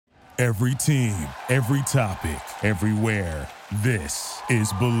Every team, every topic, everywhere. This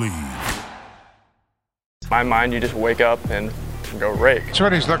is Believe. In my mind, you just wake up and go rake. That's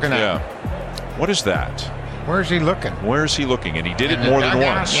what he's looking at. Yeah. What is that? Where's he looking? Where is he looking? And he did it more than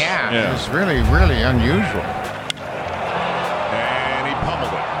once. Yeah. It's really, really unusual. And he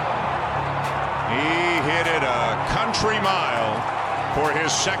pummeled it. He hit it a country mile for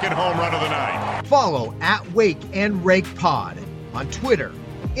his second home run of the night. Follow @Wake and Rake Pod on Twitter,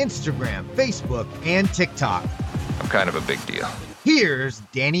 Instagram, Facebook, and TikTok. I'm kind of a big deal. Here's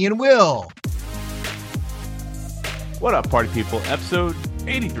Danny and Will. What up, party people? Episode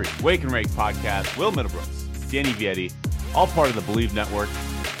 83, Wake and Rake Podcast. Will Middlebrooks, Danny Vietti, all part of the Believe Network.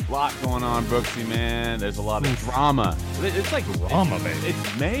 A lot going on, Brooksy, man. There's a lot of drama. It's like drama, baby.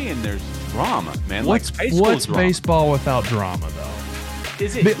 It's May and there's drama, man. What's drama. baseball without drama, though?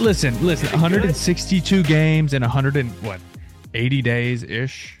 Is it? But listen. 162 games in 80 days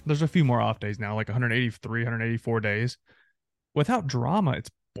ish. There's a few more off days now, like 183, 184 days. Without drama,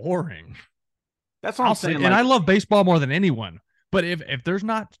 it's boring. That's what I'm saying. And I love baseball more than anyone. But if there's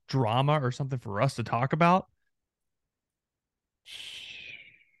not drama or something for us to talk about,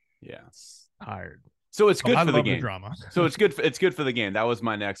 yeah, tired. So it's good for the game. Drama. So it's good for the game. That was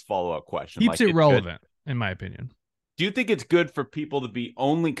my next follow-up question. Keeps it relevant, in my opinion. Do you think it's good for people to be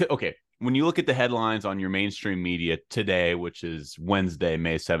only okay? When you look at the headlines on your mainstream media today, which is Wednesday,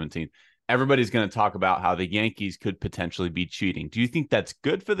 May 17th, everybody's going to talk about how the Yankees could potentially be cheating. Do you think that's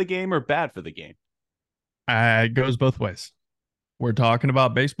good for the game or bad for the game? It goes both ways. We're talking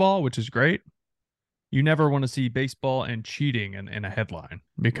about baseball, which is great. You never want to see baseball and cheating in a headline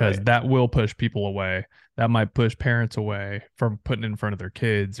because that will push people away. That might push parents away from putting it in front of their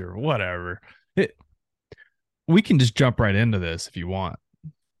kids or whatever. We can just jump right into this if you want.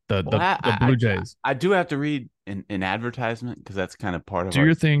 The Blue Jays. I do have to read an advertisement because that's kind of part of Do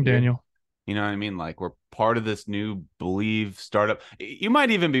your thing, Daniel. You know what I mean? Like, we're part of this new Believe startup. You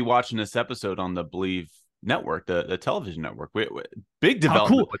might even be watching this episode on the Believe network, the television network. Big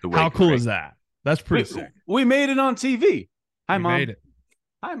development with the Wake. How cool is that? That's pretty sick. We made it on TV. Hi, Mom. Made it.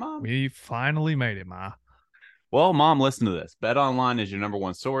 Hi, Mom. We finally made it, Ma. Well, Mom, listen to this. BetOnline is your number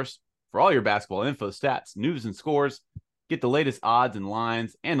one source for all your basketball info, stats, news, and scores. Get the latest odds and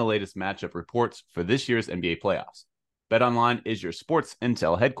lines and the latest matchup reports for this year's NBA playoffs. BetOnline is your sports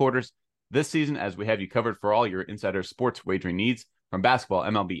intel headquarters this season, as we have you covered for all your insider sports wagering needs, from basketball,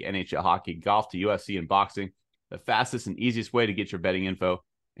 MLB, NHL, hockey, golf to UFC and boxing. The fastest and easiest way to get your betting info,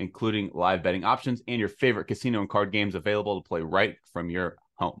 including live betting options and your favorite casino and card games available to play right from your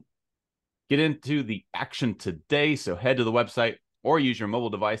home. Get into the action today, so head to the website or use your mobile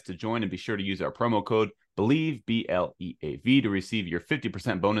device to join, and be sure to use our promo code BELIEVE, BLEAV, to receive your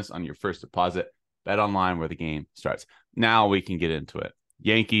 50% bonus on your first deposit. Bet online, where the game starts. Now we can get into it.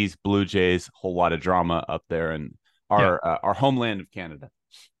 Yankees, Blue Jays, whole lot of drama up there in our homeland of Canada.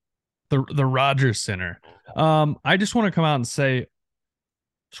 The Rogers Center. I just want to come out and say,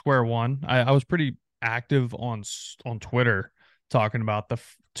 square one, I was pretty active on Twitter talking about the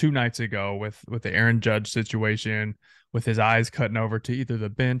 2 nights ago with the Aaron Judge situation, with his eyes cutting over to either the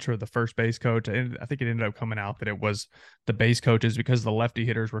bench or the first base coach. And I think it ended up coming out that it was the base coaches because the lefty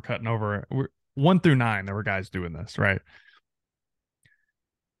hitters were cutting over. 1 through 9, there were guys doing this, right?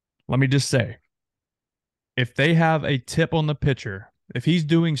 Let me just say, if they have a tip on the pitcher, if he's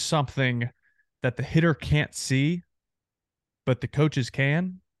doing something that the hitter can't see, but the coaches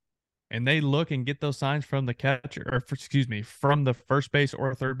can, and they look and get those signs from the catcher, or from the first base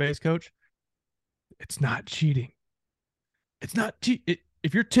or third base coach, it's not cheating. It's not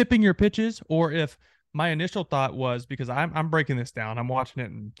if you're tipping your pitches, or if my initial thought was, because I'm breaking this down, I'm watching it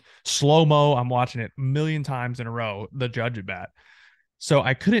in slow-mo, I'm watching it a million times in a row, the judge at bat. So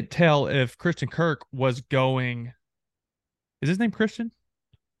I couldn't tell if Christian Kirk was going. Is his name Christian?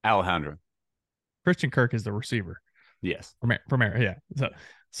 Alejandro. Christian Kirk is the receiver. Yes. From yeah.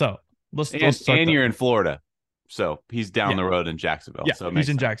 So let's you're in Florida. So he's down the road in Jacksonville. Yeah, so he's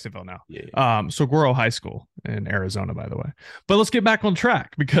in Jacksonville now. Yeah. Saguaro High School in Arizona, by the way. But let's get back on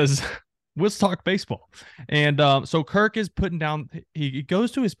track, because let's talk baseball. And so Kirk is putting down, he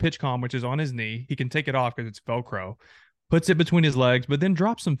goes to his pitch comm, which is on his knee. He can take it off because it's Velcro, puts it between his legs, but then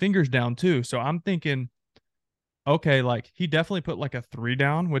drops some fingers down too. So I'm thinking, okay, like he definitely put like a 3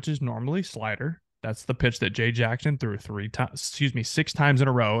 down, which is normally slider. That's the pitch that Jay Jackson threw 6 times in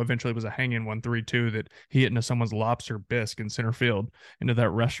a row. Eventually it was a hanging 1-3-2 that he hit into someone's lobster bisque in center field into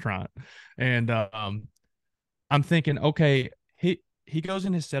that restaurant. And I'm thinking, okay, he goes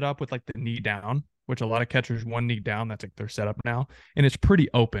in his setup with like the knee down, which a lot of catchers, 1 knee down, that's like their setup now. And it's pretty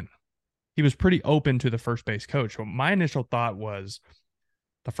open. He was pretty open to the first base coach. So my initial thought was,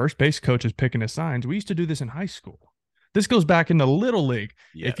 The first base coach is picking his signs. We used to do this in high school. This goes back into Little League.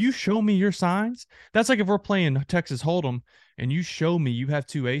 Yes. If you show me your signs, that's like if we're playing Texas Hold'em and you show me you have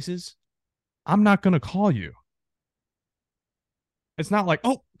 2 aces, I'm not going to call you. It's not like,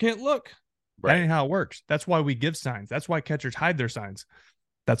 oh, can't look. Right. That ain't how it works. That's why we give signs. That's why catchers hide their signs.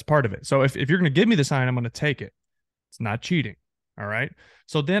 That's part of it. So if you're going to give me the sign, I'm going to take it. It's not cheating. All right.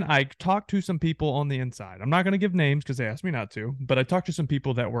 So then I talked to some people on the inside. I'm not going to give names because they asked me not to, but I talked to some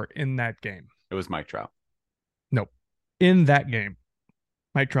people that were in that game. It was Mike Trout. Nope. In that game,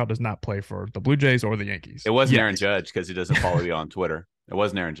 Mike Trout does not play for the Blue Jays or the Yankees. It wasn't Aaron Judge because he doesn't follow you on Twitter. It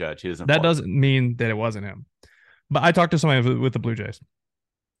wasn't Aaron Judge. He doesn't. That doesn't mean that it wasn't him. But I talked to somebody with the Blue Jays.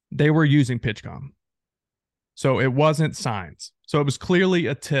 They were using PitchCom. So it wasn't signs. So it was clearly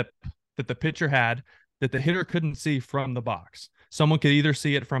a tip that the pitcher had that the hitter couldn't see from the box. Someone could either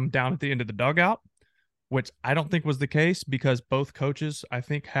see it from down at the end of the dugout, which I don't think was the case because both coaches, I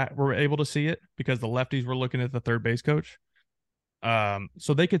think, were able to see it because the lefties were looking at the third base coach.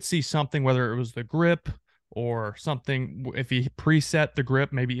 So they could see something, whether it was the grip or something. If he preset the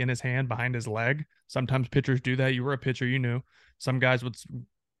grip maybe in his hand behind his leg, sometimes pitchers do that. You were a pitcher, you knew. Some guys would,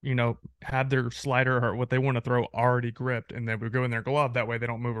 have their slider or what they want to throw already gripped, and they would go in their glove. That way they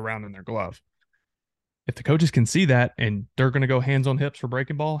don't move around in their glove. If the coaches can see that and they're going to go hands on hips for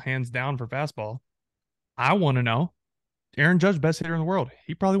breaking ball, hands down for fastball, I want to know. Aaron Judge, best hitter in the world.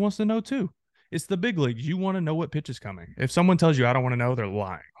 He probably wants to know too. It's the big leagues. You want to know what pitch is coming. If someone tells you I don't want to know, they're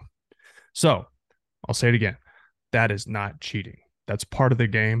lying. So I'll say it again. That is not cheating. That's part of the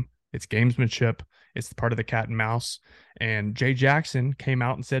game. It's gamesmanship. It's part of the cat and mouse. And Jay Jackson came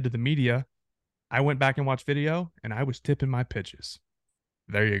out and said to the media, I went back and watched video and I was tipping my pitches.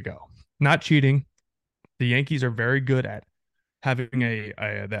 There you go. Not cheating. The Yankees are very good at having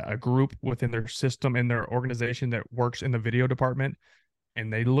a group within their system and their organization that works in the video department,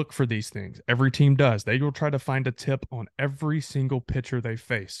 and they look for these things. Every team does. They will try to find a tip on every single pitcher they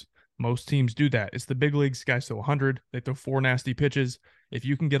face. Most teams do that. It's the big leagues. Guys throw 100. They throw 4 nasty pitches. If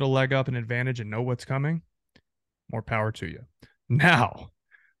you can get a leg up, an advantage, and know what's coming, more power to you. Now,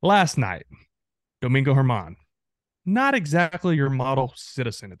 last night, Domingo Germán, not exactly your model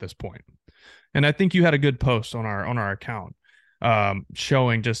citizen at this point. And I think you had a good post on our account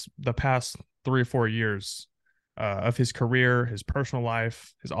showing just the past 3 or 4 years of his career, his personal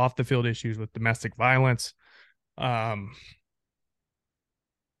life, his off the field issues with domestic violence.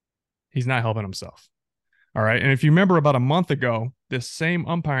 He's not helping himself. All right. And if you remember about a month ago, this same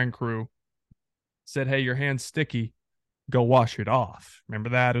umpiring crew said, hey, your hand's sticky. Go wash it off. Remember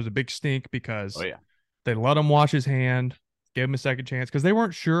that? It was a big stink because they let him wash his hand, gave him a second chance because they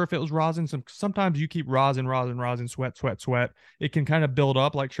weren't sure if it was rosin. Sometimes you keep rosin, sweat. It can kind of build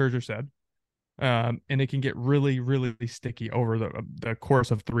up, like Scherzer said. And it can get really, really sticky over the course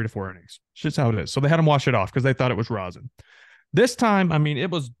of 3 to 4 innings. It's just how it is. So they had him wash it off because they thought it was rosin. This time, I mean,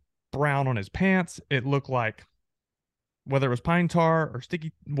 it was brown on his pants. It looked like whether it was pine tar or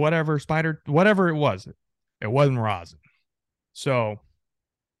sticky, whatever, spider, whatever it wasn't rosin. So I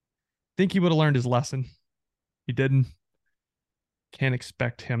think he would have learned his lesson. He didn't. Can't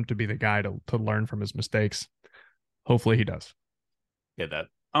expect him to be the guy to learn from his mistakes. Hopefully he does. Yeah, that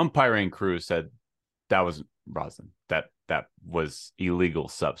umpiring crew said that wasn't rosin. That was illegal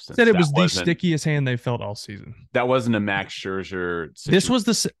substance. Said it was the stickiest hand they felt all season. That wasn't a Max Scherzer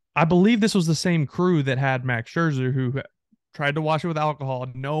situation. I believe this was the same crew that had Max Scherzer, who tried to wash it with alcohol,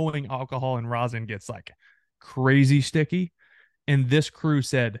 knowing alcohol and rosin gets like crazy sticky. And this crew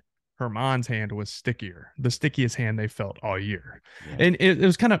said Germán's hand was stickier, the stickiest hand they felt all year. Yeah. And it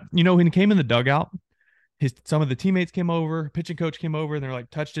was kind of, when he came in the dugout, some of the teammates came over, pitching coach came over, and they're like,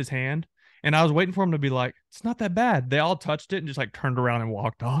 touched his hand. And I was waiting for him to be like, it's not that bad. They all touched it and just like turned around and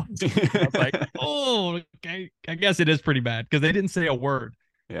walked off. I was like, oh, okay. I guess it is pretty bad because they didn't say a word.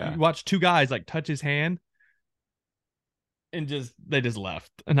 Yeah. You watch 2 guys like touch his hand and they just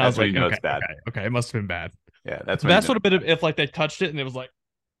left. And I was like, okay, it's bad. Okay, it must have been bad. Yeah, that's would have been if like they touched it and it was like,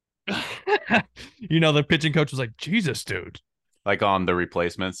 the pitching coach was like, Jesus, dude. Like on the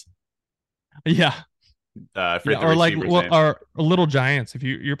replacements. Yeah. Or like or Little Giants. If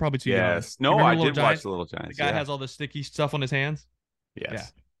you're probably too young. Yes. No, I did watch the Little Giants. The guy has all the sticky stuff on his hands.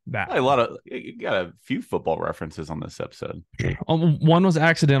 Yes. Yeah, that. You got a few football references on this episode. One was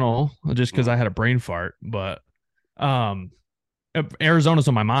accidental, just because I had a brain fart, but Arizona's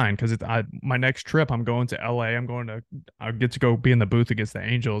on my mind because my next trip, I'm going to LA. I get to go be in the booth against the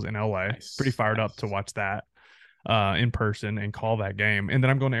Angels in LA. Nice. Pretty fired up to watch that in person and call that game. And then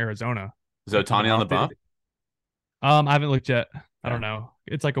I'm going to Arizona. Is Ohtani on the bump? I haven't looked yet. I don't know.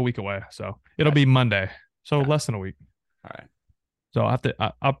 It's like a week away, so it'll be Monday. So less than a week. All right. So I have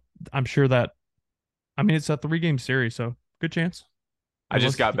to. I'm sure that. I mean, it's a 3-game series, so good chance. I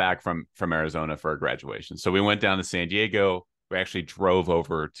just got back from Arizona for a graduation. So we went down to San Diego. We actually drove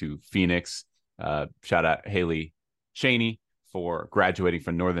over to Phoenix. Shout out Haley Cheney for graduating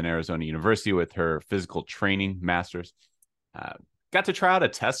from Northern Arizona University with her physical training master's. Got to try out a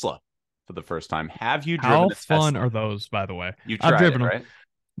Tesla for the first time. Have you driven a Tesla? How fun are those, by the way? I've driven them,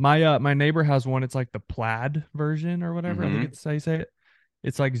 right? My neighbor has one. It's like the plaid version or whatever. I think it's how you say it.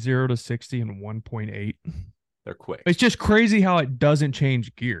 It's like 0 to 60 in 1.8. They're quick. It's just crazy how it doesn't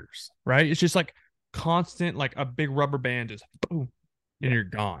change gears, right? It's just like constant, like a big rubber band, just boom, and you're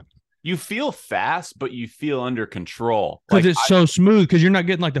gone. You feel fast, but you feel under control because it's so smooth. Because you're not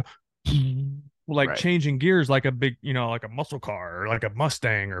getting like the changing gears like a big, like a muscle car or like a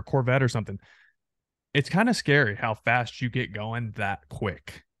Mustang or Corvette or something. It's kind of scary how fast you get going that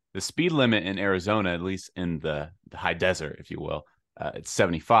quick. The speed limit in Arizona, at least in the high desert, if you will, it's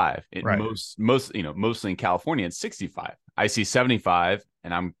 75. Mostly in California, it's 65. I see 75,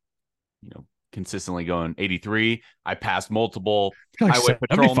 and I'm, consistently going 83. I passed multiple highway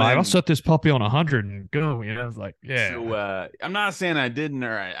patrolmen. I'll set this puppy on 100 and go. It's like, yeah. So I'm not saying I didn't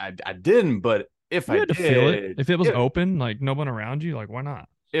or I didn't, but if I did, feel it. If it was open, like no one around you, like why not?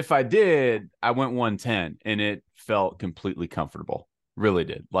 If I did, I went 110, and it felt completely comfortable. Really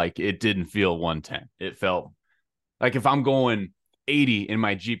did. Like it didn't feel 110. It felt like if I'm going 80 in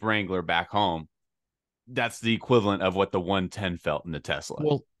my Jeep Wrangler back home, that's the equivalent of what the 110 felt in the Tesla.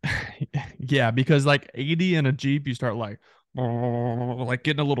 Well, yeah, because like 80 in a Jeep, you start like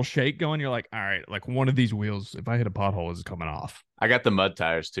getting a little shake going. You're like, all right, like one of these wheels, if I hit a pothole, is coming off. I got the mud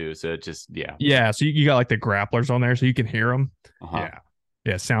tires too, so it just yeah. So you got like the grapplers on there, so you can hear them. Yeah,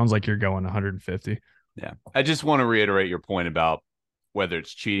 it sounds like you're going 150. Yeah, I just want to reiterate your point about whether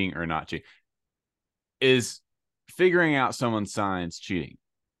it's cheating or not cheating. Is figuring out someone's signs cheating?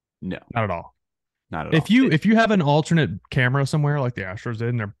 No, not at all. Not at all. If you have an alternate camera somewhere like the Astros did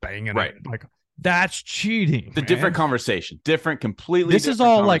and they're banging it, like that's cheating. The different conversation, completely. This is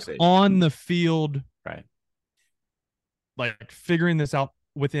all like on the field, right? Like figuring this out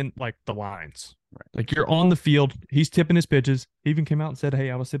within like the lines. Right. Like you're on the field, he's tipping his pitches. He even came out and said, "Hey,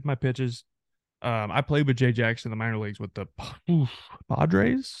 I was tipping my pitches." I played with Jay Jackson in the minor leagues with the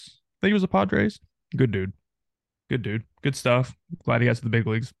Padres. I think it was the Padres. Good dude. Good stuff. Glad he got to the big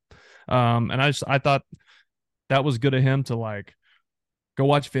leagues. And I thought that was good of him to like go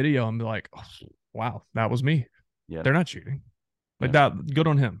watch video and be like, oh, wow, that was me. Yeah. They're not cheating. Like that, good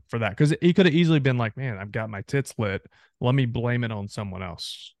on him for that. Because he could have easily been like, man, I've got my tits lit. Let me blame it on someone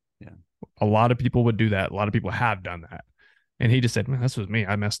else. Yeah. A lot of people would do that. A lot of people have done that. And he just said, man, this was me.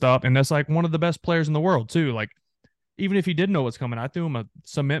 I messed up. And that's like one of the best players in the world too. Like, even if he didn't know what's coming, I threw him a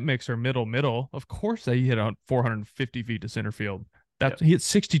cement mixer middle. Of course, he hit on 450 feet to center field. He hit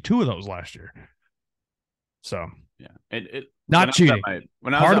 62 of those last year. So yeah, it not cheating.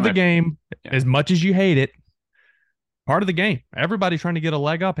 Part of the game, as much as you hate it. Part of the game. Everybody's trying to get a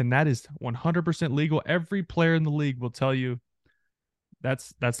leg up, and that is 100% legal. Every player in the league will tell you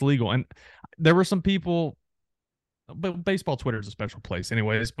that's legal. And there were some people, but baseball Twitter is a special place,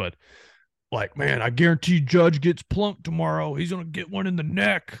 anyways. But like, man, I guarantee Judge gets plunked tomorrow. He's going to get one in the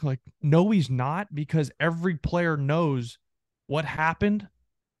neck. Like, no, he's not, because every player knows what happened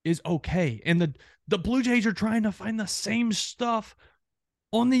is okay. And the Blue Jays are trying to find the same stuff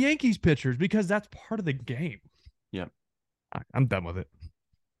on the Yankees pitchers because that's part of the game. Yeah. I'm done with it.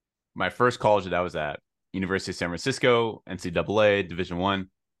 My first college that I was at, University of San Francisco, NCAA, Division I,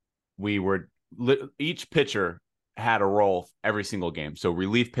 we were each pitcher had a role every single game. So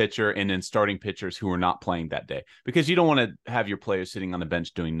relief pitcher and then starting pitchers who were not playing that day, because you don't want to have your players sitting on the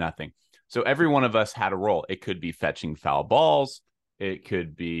bench doing nothing. So every one of us had a role. It could be fetching foul balls. It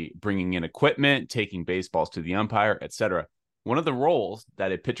could be bringing in equipment, taking baseballs to the umpire, etc. One of the roles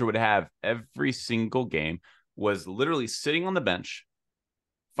that a pitcher would have every single game was literally sitting on the bench,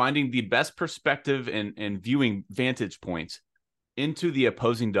 finding the best perspective and viewing vantage points into the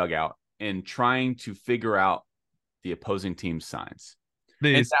opposing dugout and trying to figure out the opposing team's signs.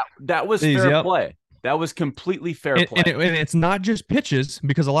 And that was fair play. That was completely fair play. And it's not just pitches,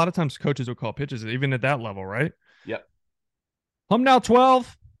 because a lot of times coaches will call pitches, even at that level, right? Yep. I'm now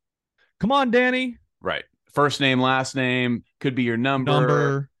 12. Come on, Danny. Right. First name, last name, could be your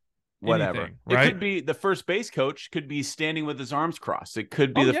number whatever. Anything, right? It could be the first base coach could be standing with his arms crossed. It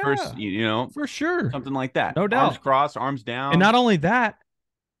could be first, for sure. Something like that. No doubt. Arms crossed, arms down. And not only that,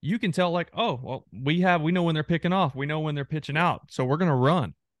 you can tell like, oh, well, we know when they're picking off. We know when they're pitching out. So we're going to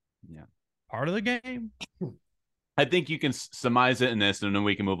run. Yeah. Part of the game. I think you can surmise it in this, and then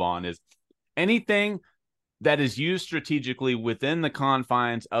we can move on, is anything that is used strategically within the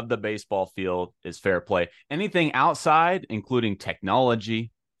confines of the baseball field is fair play. Anything outside, including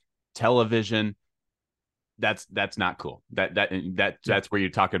technology, television, that's not cool. That's where you're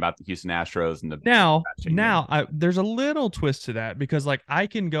talking about the Houston Astros and the now there's a little twist to that, because like I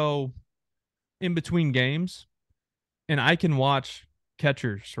can go in between games and I can watch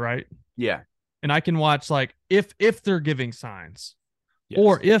catchers, right? Yeah. And I can watch like if they're giving signs, Yes.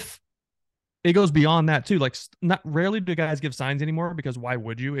 or if it goes beyond that too. Like not rarely do guys give signs anymore, because why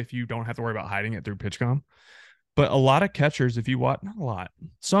would you if you don't have to worry about hiding it through PitchCom? But a lot of catchers, if you watch, not a lot,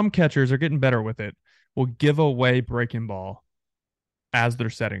 some catchers are getting better with it, will give away breaking ball as they're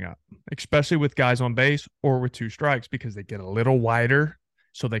setting up, especially with guys on base or with 2 strikes, because they get a little wider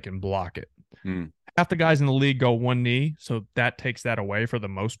so they can block it. Half the guys in the league go 1 knee, so that takes that away for the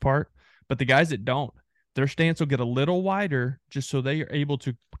most part. But the guys that don't, their stance will get a little wider just so they are able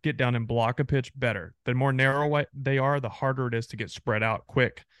to get down and block a pitch better. The more narrow they are, the harder it is to get spread out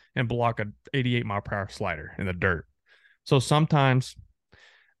quick and block a 88-mile-per-hour slider in the dirt. So sometimes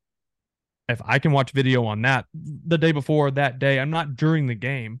if I can watch video on that the day before that day, I'm not during the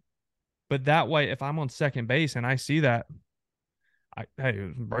game, but that way, if I'm on second base and I see that, hey,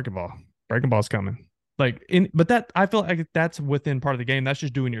 breaking ball's coming. But that I feel like that's within part of the game. That's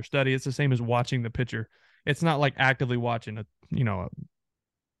just doing your study. It's the same as watching the pitcher. It's not like actively watching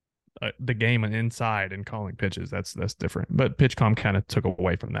the game inside and calling pitches. That's different. But PitchCom kind of took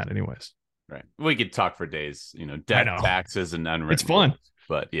away from that, anyways. Right. We could talk for days. Death, taxes, and unwritten. It's fun. Rules.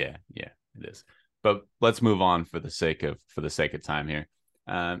 But yeah, it is. But let's move on for the sake of time here.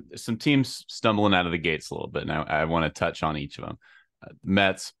 Some teams stumbling out of the gates a little bit. Now I want to touch on each of them.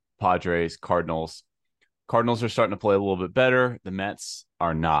 Mets, Padres, Cardinals. Cardinals are starting to play a little bit better. The Mets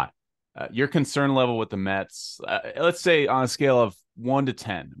are not. Your concern level with the Mets, let's say on a scale of 1 to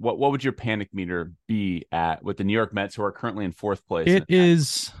 10, what would your panic meter be at with the New York Mets, who are currently in 4th place? It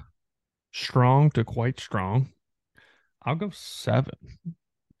is strong to quite strong. I'll go 7.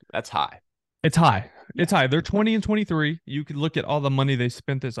 That's high. It's high. It's high. They're 20-23. You could look at all the money they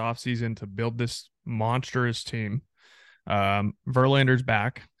spent this offseason to build this monstrous team. Verlander's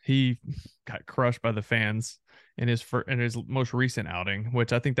back. He got crushed by the fans in his most recent outing,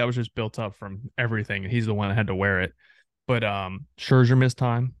 which I think that was just built up from everything. He's the one that had to wear it. But Scherzer missed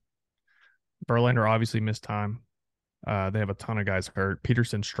time. Verlander obviously missed time. They have a ton of guys hurt.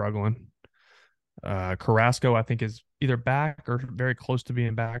 Peterson's struggling. Carrasco, I think, is either back or very close to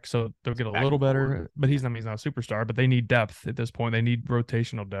being back, so they'll get a little better. But he's not a superstar. But they need depth at this point. They need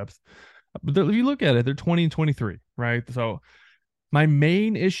rotational depth. But if you look at it, they're 20-23, right? So my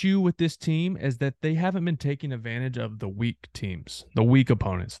main issue with this team is that they haven't been taking advantage of the weak teams, the weak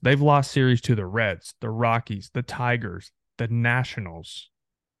opponents. They've lost series to the Reds, the Rockies, the Tigers, the Nationals.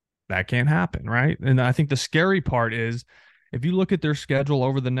 That can't happen, right? And I think the scary part is if you look at their schedule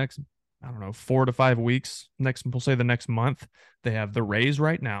over the next, 4 to 5 weeks, we'll say the next month, they have the Rays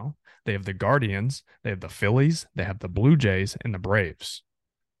right now. They have the Guardians. They have the Phillies. They have the Blue Jays and the Braves.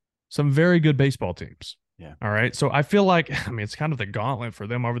 Some very good baseball teams. Yeah. All right. So I feel like, it's kind of the gauntlet for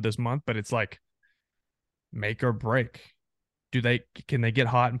them over this month, but it's like make or break. Can they get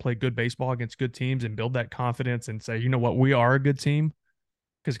hot and play good baseball against good teams and build that confidence and say, you know what, we are a good team?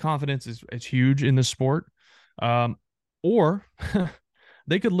 Because confidence is huge in this sport. Or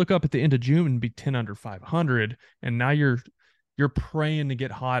they could look up at the end of June and be 10 under 500. And now you're praying to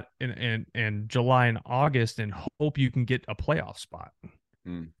get hot in July and August and hope you can get a playoff spot.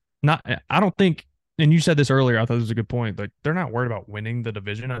 I don't think, and you said this earlier, I thought this was a good point. Like, they're not worried about winning the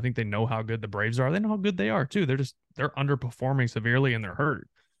division. I think they know how good the Braves are. They know how good they are too. They're underperforming severely and they're hurt.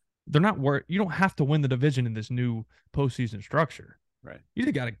 They're not worried. You don't have to win the division in this new postseason structure. Right. You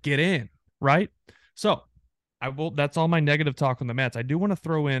just got to get in. Right. So that's all my negative talk on the Mets. I do want to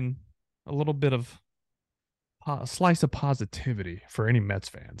throw in a little bit of a slice of positivity for any Mets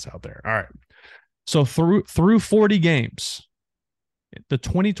fans out there. All right. So through 40 games, the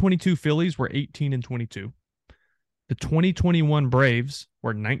 2022 Phillies were 18-22. The 2021 Braves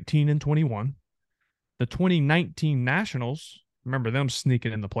were 19-21. The 2019 Nationals, remember them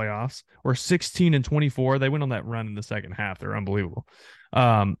sneaking in the playoffs, were 16-24. They went on that run in the second half. They're unbelievable.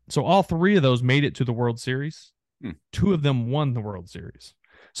 So all 3 of those made it to the World Series. 2 of them won the World Series.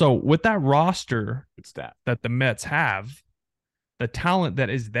 So with that roster that the Mets have, the talent that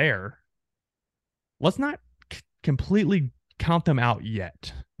is there, let's not completely count them out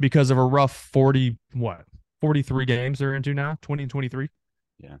yet because of a rough 43 games they're into now, 20 and 23.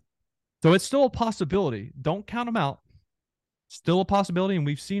 Yeah. So it's still a possibility. Don't count them out. Still a possibility, and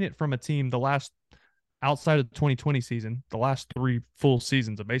we've seen it from a team outside of the 2020 season, the last 3 full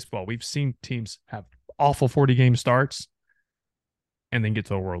seasons of baseball, we've seen teams have awful 40-game starts and then get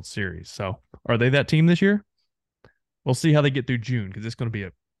to a World Series. So are they that team this year? We'll see how they get through June, because it's going to be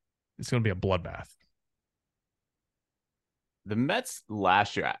a bloodbath. The Mets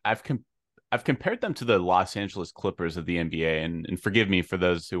last year, I've compared them to the Los Angeles Clippers of the NBA, and forgive me for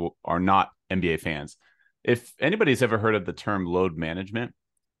those who are not NBA fans. If anybody's ever heard of the term load management,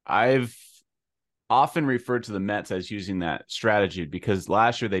 I've often referred to the Mets as using that strategy, because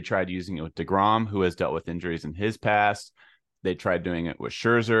last year they tried using it with DeGrom, who has dealt with injuries in his past. They tried doing it with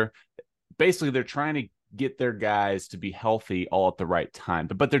Scherzer. Basically, they're trying to get their guys to be healthy all at the right time,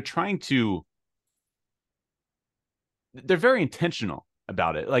 but they're very intentional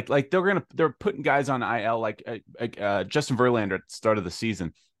about it. Like they're putting guys on IL, like Justin Verlander at the start of the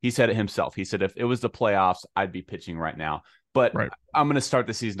season. He said it himself. He said, if it was the playoffs, I'd be pitching right now, but right. I'm going to start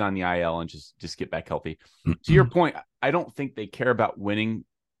the season on the IL and just get back healthy. To your point, I don't think they care about winning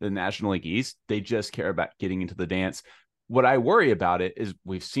the National League East. They just care about getting into the dance. What I worry about it is,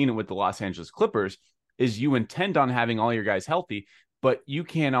 we've seen it with the Los Angeles Clippers, is you intend on having all your guys healthy, but you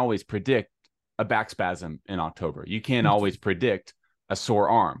can't always predict a back spasm in October. You can't always predict a sore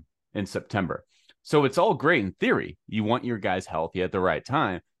arm in September. So it's all great in theory. You want your guys healthy at the right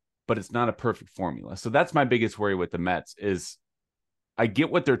time, but it's not a perfect formula. So that's my biggest worry with the Mets. Is I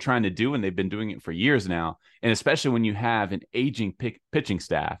get what they're trying to do, and they've been doing it for years now. And especially when you have an aging pitching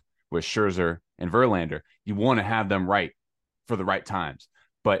staff with Scherzer and Verlander, you want to have them right for the right times.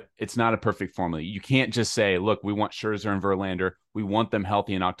 But it's not a perfect formula. You can't just say, look, we want Scherzer and Verlander, we want them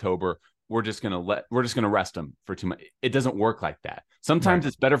healthy in October, we're just gonna rest them for 2 months. It doesn't work like that. Sometimes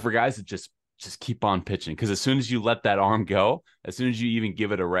It's better for guys to just keep on pitching, because as soon as you let that arm go, as soon as you even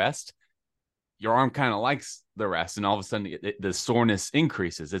give it a rest, your arm kind of likes the rest, and all of a sudden the soreness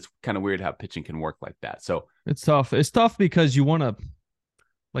increases. It's kind of weird how pitching can work like that. So it's tough. It's tough because you want to,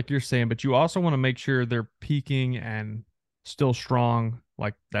 like you're saying, but you also want to make sure they're peaking and still strong,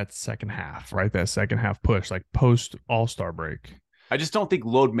 like that second half, right? That second half push, like post All-Star break. I just don't think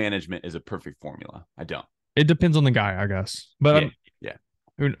load management is a perfect formula. I don't. It depends on the guy, I guess. But yeah.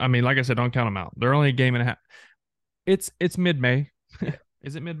 I mean, like I said, don't count them out. They're only a game and a half. It's mid-May.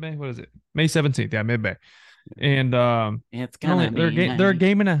 Is it mid-May? What is it? May 17th. Yeah, mid-May. And it's gonna they're a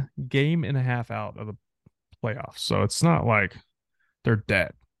game and a half out of the playoffs. So it's not like they're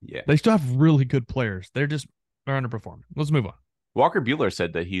dead. Yeah. They still have really good players. They're underperforming. Let's move on. Walker Buehler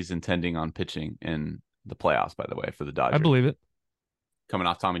said that he's intending on pitching in the playoffs, by the way, for the Dodgers. I believe it. Coming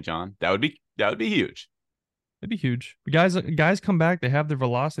off Tommy John. That would be huge. It'd be huge. Guys come back, they have their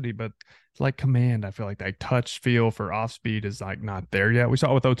velocity, but it's like command. I feel like that touch feel for off speed is like not there yet. We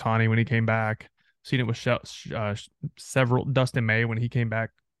saw it with Ohtani when he came back. Seen it with several Dustin May when he came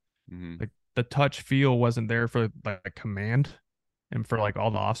back. Mm-hmm. Like the touch feel wasn't there for like command and for like all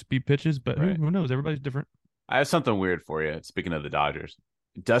the off speed pitches, but who knows? Everybody's different. I have something weird for you. Speaking of the Dodgers,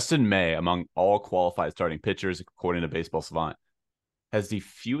 Dustin May, among all qualified starting pitchers, according to Baseball Savant, has the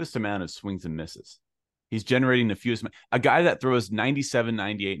fewest amount of swings and misses. He's generating the fewest. A guy that throws 97,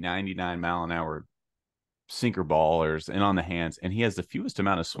 98, 99 mile an hour sinker ballers and on the hands, and he has the fewest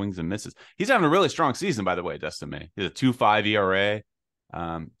amount of swings and misses. He's having a really strong season, by the way, Dustin May. He's a 2.5 ERA.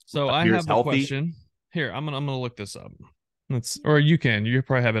 So I have a question here. I'm gonna look this up. You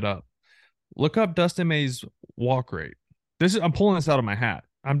probably have it up. Look up Dustin May's walk rate. I'm pulling this out of my hat.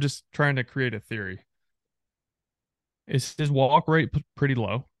 I'm just trying to create a theory. Is his walk rate pretty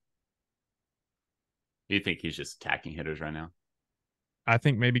low? Do you think he's just attacking hitters right now? I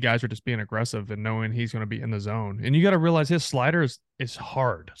think maybe guys are just being aggressive and knowing he's going to be in the zone. And you got to realize his slider is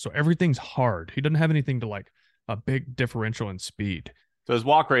hard. So everything's hard. He doesn't have anything to like a big differential in speed. So his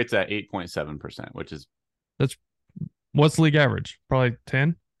walk rate's at 8.7%, which is... What's league average? Probably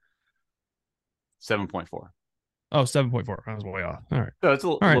 10? 7.4. Oh, 7.4. I was way off. All right. So it's a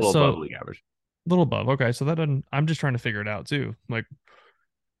little above league average. A little above. Okay. So that doesn't... I'm just trying to figure it out too. Like...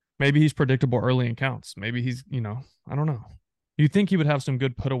 Maybe he's predictable early in counts. Maybe he's, I don't know. You'd think he would have some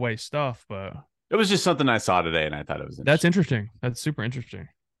good put away stuff, but it was just something I saw today and I thought it was interesting. That's interesting. That's super interesting.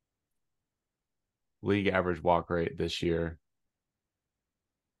 League average walk rate this year.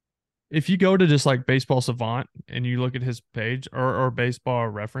 If you go to just like Baseball Savant and you look at his page or Baseball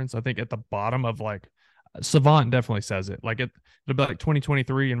Reference, I think at the bottom of like Savant definitely says it. Like it'll be like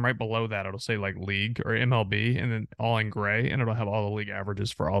 2023, and right below that it'll say like league or MLB, and then all in gray, and it'll have all the league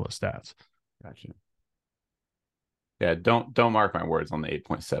averages for all the stats. Gotcha. Yeah, don't mark my words on the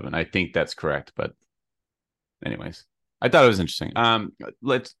 8.7. I think that's correct, but anyways, I thought it was interesting.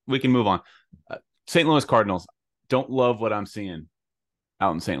 We can move on. St. Louis Cardinals. Don't love what I'm seeing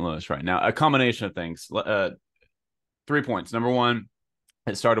out in St. Louis right now. A combination of things. 3 points. Number one,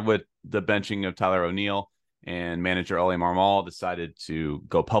 it started with the benching of Tyler O'Neill, and manager Ole Marmol decided to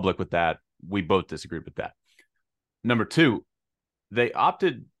go public with that. We both disagreed with that. Number two, they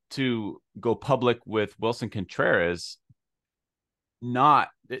opted to go public with Wilson Contreras.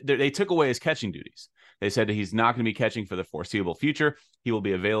 They took away his catching duties. They said that he's not going to be catching for the foreseeable future. He will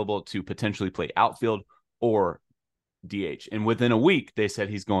be available to potentially play outfield or DH. And within a week, they said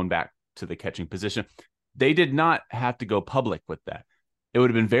he's going back to the catching position. They did not have to go public with that. It would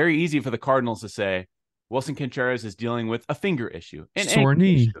have been very easy for the Cardinals to say, Wilson Contreras is dealing with a finger issue, a sore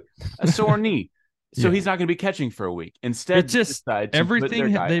knee. So he's not going to be catching for a week. Instead, they decide to put their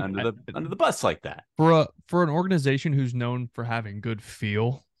guy under the bus like that. For an organization who's known for having good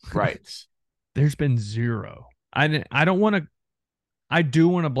feel, right? There's been zero. I do want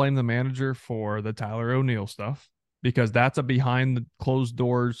to blame the manager for the Tyler O'Neill stuff, because that's a behind the closed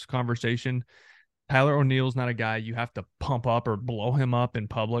doors conversation. Tyler O'Neill's not a guy you have to pump up or blow him up in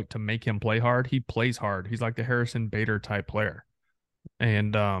public to make him play hard. He plays hard. He's like the Harrison Bader type player.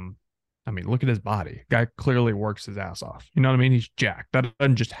 And, I mean, look at his body. Guy clearly works his ass off. You know what I mean? He's jacked. That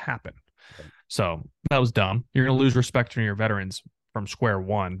doesn't just happen. Okay. So that was dumb. You're going to lose respect from your veterans from square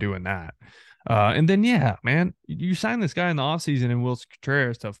one doing that. And then, yeah, man, you signed this guy in the offseason in Wilson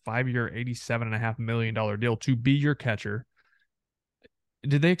Contreras to a 5-year, $87.5 million deal to be your catcher.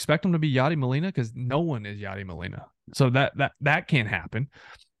 Did they expect him to be Yadi Molina? Because no one is Yadi Molina. So that can't happen.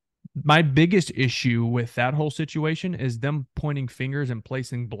 My biggest issue with that whole situation is them pointing fingers and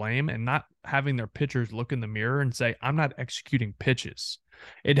placing blame and not having their pitchers look in the mirror and say, I'm not executing pitches.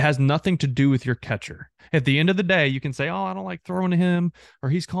 It has nothing to do with your catcher. At the end of the day, you can say, oh, I don't like throwing to him, or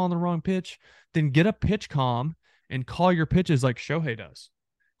he's calling the wrong pitch. Then get a pitch comm and call your pitches like Shohei does.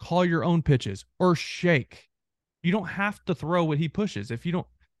 Call your own pitches or shake. You don't have to throw what he pushes. If you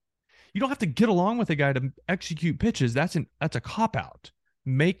don't have to get along with a guy to execute pitches. That's a cop-out.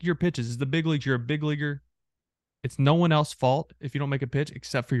 Make your pitches. It's the big leagues. You're a big leaguer. It's no one else's fault if you don't make a pitch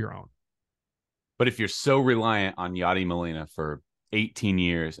except for your own. But if you're so reliant on Yadi Molina for 18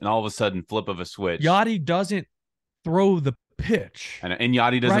 years and all of a sudden flip of a switch. Yadi doesn't throw the pitch. And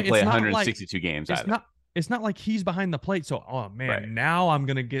Yadi doesn't play 162 games either. It's not like he's behind the plate. So, oh man, now I'm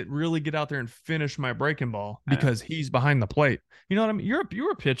going to really get out there and finish my breaking ball because he's behind the plate. You know what I mean?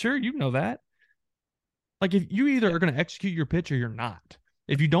 You're a pitcher. You know that. Like, if you either are going to execute your pitch or you're not.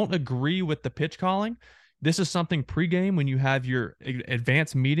 If you don't agree with the pitch calling, this is something pregame when you have your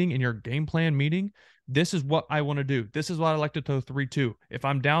advanced meeting and your game plan meeting. This is what I want to do. This is what I like to throw 3-2. If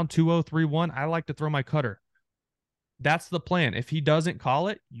I'm down 2-0, 3-1, I like to throw my cutter. That's the plan. If he doesn't call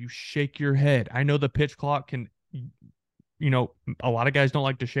it, you shake your head. I know the pitch clock can, a lot of guys don't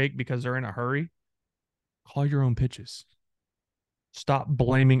like to shake because they're in a hurry. Call your own pitches. Stop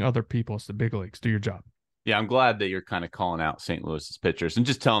blaming other people. It's the big leagues. Do your job. Yeah, I'm glad that you're kind of calling out St. Louis's pitchers and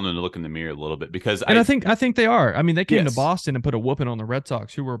just telling them to look in the mirror a little bit, because I think they are. I mean, they came to Boston and put a whooping on the Red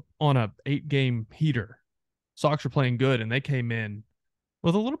Sox, who were on a 8-game heater. Sox were playing good, and they came in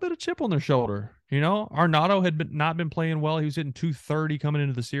with a little bit of chip on their shoulder. Arenado had not been playing well. He was hitting .230 coming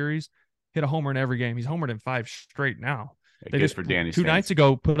into the series. Hit a homer in every game. He's homered in 5 straight now. They just for Danny 2 nights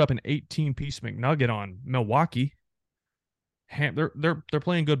ago put up an 18-piece McNugget on Milwaukee. They're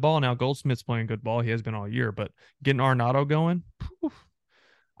playing good ball now. Goldsmith's playing good ball. He has been all year, but getting Arenado going,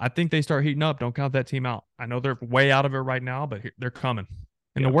 I think they start heating up. Don't count that team out. I know they're way out of it right now, but they're coming.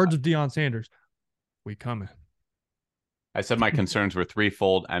 In the words of Deion Sanders, we coming. I said my concerns were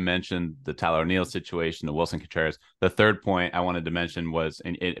threefold. I mentioned the Tyler O'Neill situation, the Wilson Contreras. The third point I wanted to mention was,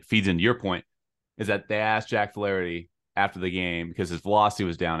 and it feeds into your point, is that they asked Jack Flaherty after the game because his velocity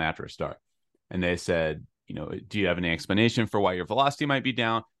was down after a start. And they said, do you have any explanation for why your velocity might be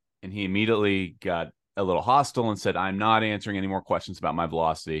down? And he immediately got a little hostile and said, I'm not answering any more questions about my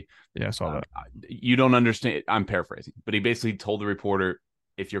velocity. Yeah, I saw that. You don't understand. I'm paraphrasing, but he basically told the reporter,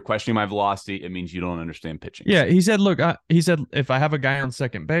 if you're questioning my velocity, it means you don't understand pitching. Yeah, he said, look, if I have a guy on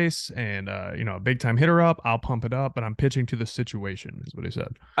second base and, a big time hitter up, I'll pump it up, but I'm pitching to the situation is what he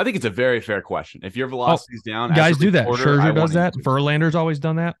said. I think it's a very fair question. If your velocity's down, guys do that. Scherzer does that. Verlander's always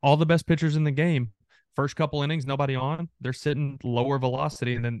done that. All the best pitchers in the game, first couple innings, nobody on, they're sitting lower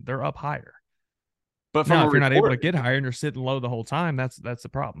velocity and then they're up higher. But now, if you're not able to get higher and you're sitting low the whole time, that's the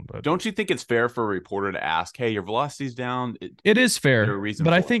problem. But don't you think it's fair for a reporter to ask, hey, your velocity's down? It is fair,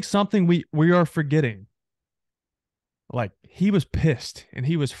 but I think something we are forgetting. Like, he was pissed and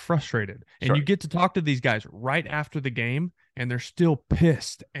he was frustrated. And you get to talk to these guys right after the game and they're still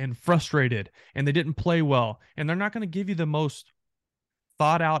pissed and frustrated and they didn't play well. And they're not going to give you the most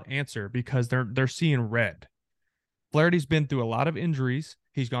thought out answer because they're seeing red. Flaherty's been through a lot of injuries.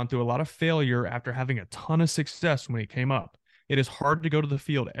 He's gone through a lot of failure after having a ton of success when he came up. It is hard to go to the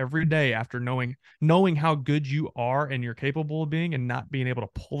field every day after knowing how good you are and you're capable of being and not being able to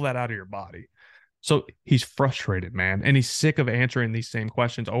pull that out of your body. So he's frustrated, man, and he's sick of answering these same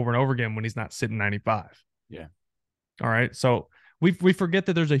questions over and over again when he's not sitting 95. Yeah. All right. So we forget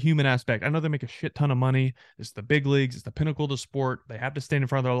that there's a human aspect. I know they make a shit ton of money. It's the big leagues. It's the pinnacle of the sport. They have to stand in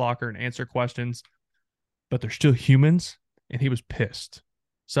front of their locker and answer questions, but they're still humans, and he was pissed.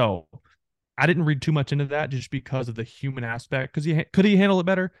 So I didn't read too much into that just because of the human aspect. Because could he handle it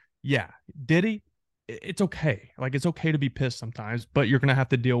better? Yeah. Did he? It's okay. Like, it's okay to be pissed sometimes, but you're going to have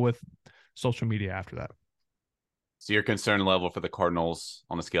to deal with social media after that. So your concern level for the Cardinals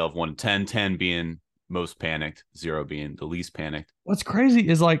on a scale of 1 to 10, 10 being most panicked, 0 being the least panicked. What's crazy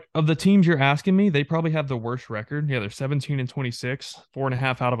is, like, of the teams you're asking me, they probably have the worst record. Yeah, they're 17-26,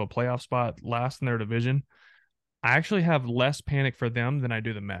 4.5 out of a playoff spot, last in their division. I actually have less panic for them than I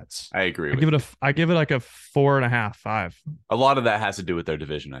do the Mets. I agree. I give it like a 4.5, 5. A lot of that has to do with their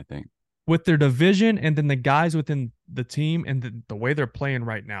division, I think. With their division, and then the guys within the team, and the way they're playing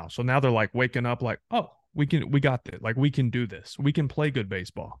right now. So now they're like waking up like, oh, we got this. Like, we can do this. We can play good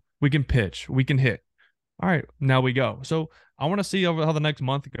baseball. We can pitch. We can hit. All right, now we go. So I want to see how the next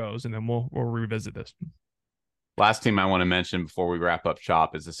month goes, and then we'll revisit this. Last team I want to mention before we wrap up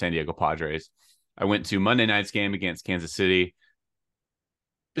shop is the San Diego Padres. I went to Monday night's game against Kansas City.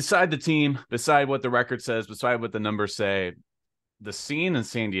 Beside the team, beside what the record says, beside what the numbers say, the scene in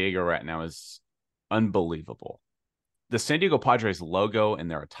San Diego right now is unbelievable. The San Diego Padres logo and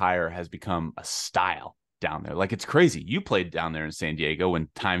their attire has become a style down there. Like, it's crazy. You played down there in San Diego when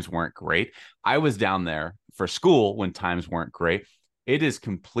times weren't great. I was down there for school when times weren't great. It is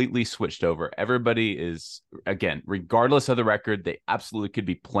completely switched over. Everybody is, again, regardless of the record, they absolutely could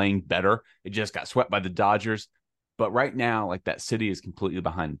be playing better. It just got swept by the Dodgers. But right now, like, that city is completely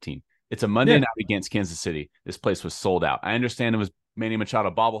behind the team. It's a Monday night against Kansas City. This place was sold out. I understand it was Manny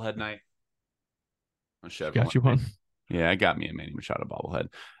Machado bobblehead night. Got you one. Yeah, I got me a Manny Machado bobblehead.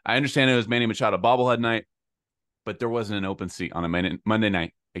 I understand it was Manny Machado bobblehead night, but there wasn't an open seat on a Monday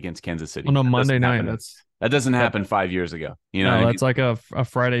night against Kansas City. On a Monday night, that doesn't happen 5 years ago. You know, that's like a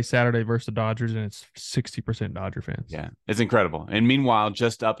Friday, Saturday versus the Dodgers, and it's 60% Dodger fans. Yeah, it's incredible. And meanwhile,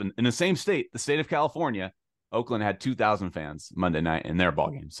 just up in the same state, the state of California, Oakland had 2,000 fans Monday night in their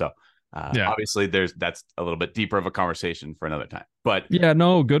ballgame. So obviously that's a little bit deeper of a conversation for another time. But yeah,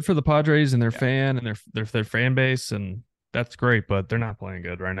 no, good for the Padres and their fan and their fan base, and that's great. But they're not playing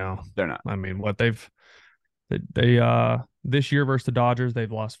good right now. They're not. I mean, what they this year versus the Dodgers,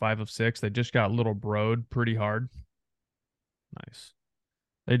 they've lost 5 of 6. They just got Little Broed pretty hard. Nice.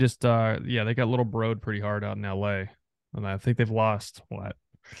 They just they got Little Broed pretty hard out in LA. And I think they've lost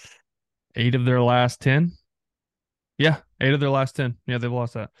 8 of their last 10. Yeah, 8 of their last 10. Yeah, they've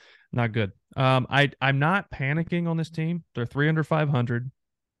lost that. Not good. I'm not panicking on this team. They're 3 under 500.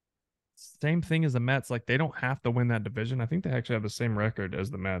 Same thing as the Mets. Like, they don't have to win that division. I think they actually have the same record as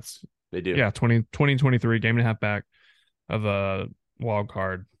the Mets. They do. Yeah, 20-23, game and a half back of a wild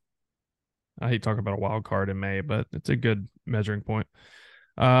card. I hate talking about a wild card in May, but it's a good measuring point.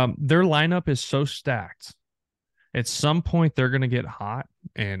 Their lineup is so stacked. At some point, they're going to get hot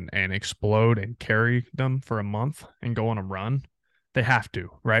and explode and carry them for a month and go on a run. They have to,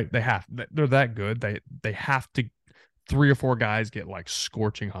 right? They're that good. They have to. 3 or 4 guys get like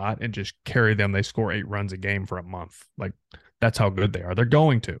scorching hot and just carry them. They score 8 runs a game for a month. Like, that's how good they are. They're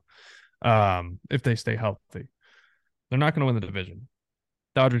going to, if they stay healthy. They're not going to win the division.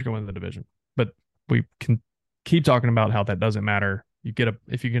 Dodgers going to win the division, but we can keep talking about how that doesn't matter.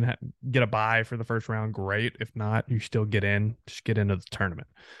 If you can get a bye for the first round, great. If not, you still get in. Just get into the tournament.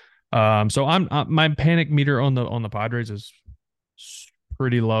 So my panic meter on the Padres is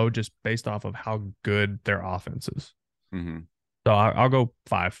pretty low, just based off of how good their offense is. Mm-hmm. So I'll go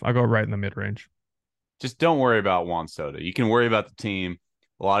 5. I'll go right in the mid range. Just don't worry about Juan Soto. You can worry about the team.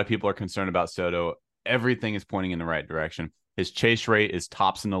 A lot of people are concerned about Soto. Everything is pointing in the right direction. His chase rate is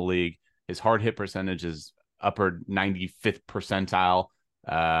tops in the league. His hard hit percentage is upper 95th percentile.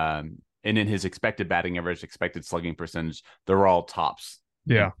 And in his expected batting average, expected slugging percentage, they're all tops.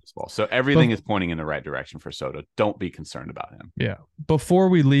 Yeah. So everything is pointing in the right direction for Soto. Don't be concerned about him. Yeah. Before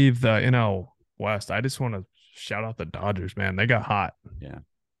we leave the NL West, I just want to shout out the Dodgers, man. They got hot. Yeah.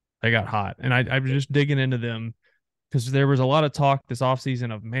 They got hot. And I was just digging into them because there was a lot of talk this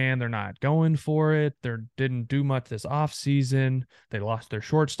offseason of, man, they're not going for it. They didn't do much this offseason. They lost their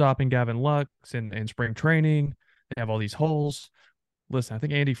shortstop in Gavin Lux in spring training. They have all these holes. Listen, I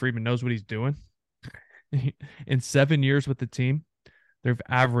think Andy Friedman knows what he's doing. In 7 years with the team, they've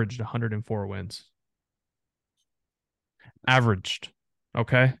averaged 104 wins. Averaged.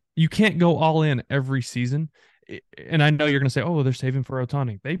 Okay. You can't go all in every season And I know you're going to say, oh, they're saving for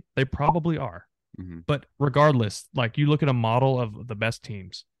Ohtani. They probably are. Mm-hmm. But regardless, like you look at a model of the best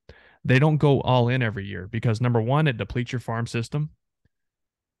teams, they don't go all in every year because number one, it depletes your farm system.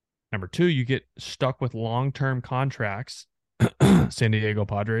 Number two, you get stuck with long-term contracts, San Diego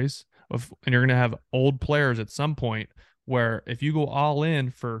Padres, and you're going to have old players at some point where if you go all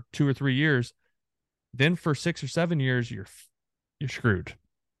in for 2 or 3 years, then for 6 or 7 years, you're screwed.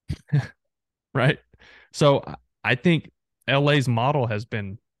 Right? So I think LA's model has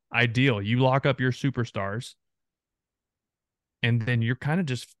been ideal. You lock up your superstars and then you're kind of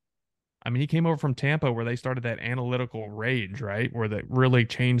just, I mean, he came over from Tampa where they started that analytical rage, right? Where that really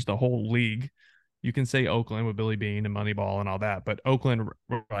changed the whole league. You can say Oakland with Billy Beane and Moneyball and all that, but Oakland,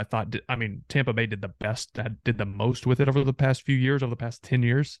 I thought, I mean, Tampa Bay did the best, did the most with it over the past few years, over the past 10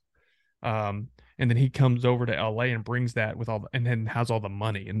 years. And then he comes over to LA and brings that with all, and then has all the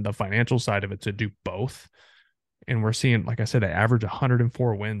money and the financial side of it to do both. And we're seeing, like I said, they average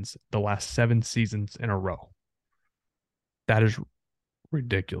 104 wins the last 7 seasons in a row. That is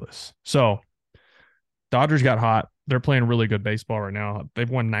ridiculous. So Dodgers got hot. They're playing really good baseball right now. They've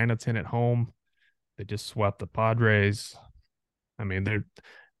won 9 of 10 at home. They just swept the Padres. I mean,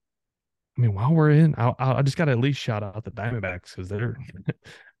 while we're in, I just got to at least shout out the Diamondbacks because they're,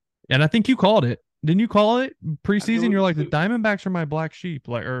 and I think you called it. Didn't you call it preseason? You're like, the Diamondbacks are my black sheep.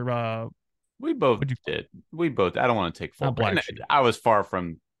 Like, or, we both did. We both, I don't want to take full credit. I was far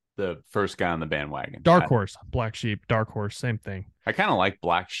from the first guy on the bandwagon. Dark horse, black sheep, dark horse, same thing. I kind of like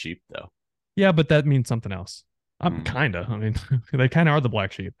black sheep though. Yeah, but that means something else. I'm kind of. I mean, they kind of are the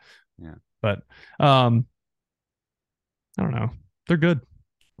black sheep. Yeah. But I don't know. They're good.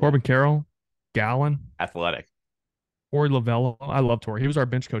 Corbin Carroll, Gallen, athletic. Torey Lovullo. I love Torey. He was our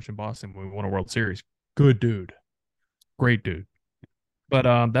bench coach in Boston when we won a World Series. Good dude. Great dude.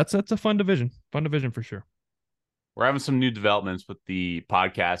 But that's a fun division. Fun division for sure. We're having some new developments with the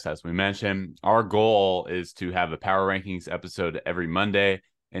podcast, as we mentioned. Our goal is to have a power rankings episode every Monday,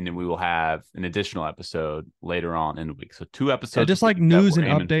 and then we will have an additional episode later on in the week. So 2 episodes. Just like news and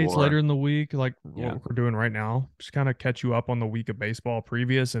updates later in the week, like what we're doing right now. Just kind of catch you up on the week of baseball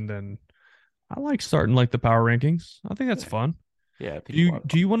previous, and then I like starting like the power rankings. I think that's fun. Yeah.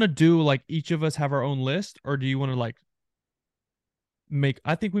 Do you want to do like each of us have our own list, or do you want to like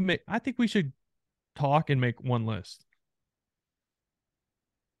I think we should talk and make one list.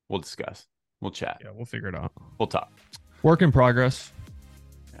 We'll discuss. We'll chat. Yeah, we'll figure it out. We'll talk. Work in progress.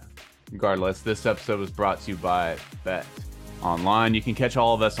 Yeah. Regardless, this episode was brought to you by Bet Online. You can catch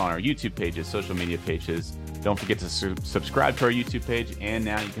all of us on our YouTube pages, social media pages. Don't forget to subscribe to our YouTube page. And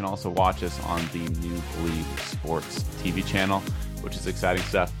now you can also watch us on the new Believe Sports TV channel, which is exciting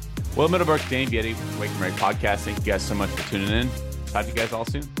stuff. Will Middleburg, Dane Beatty, Wake and Rake Podcast. Thank you guys so much for tuning in. Talk to you guys all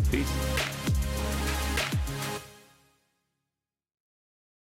soon. Peace.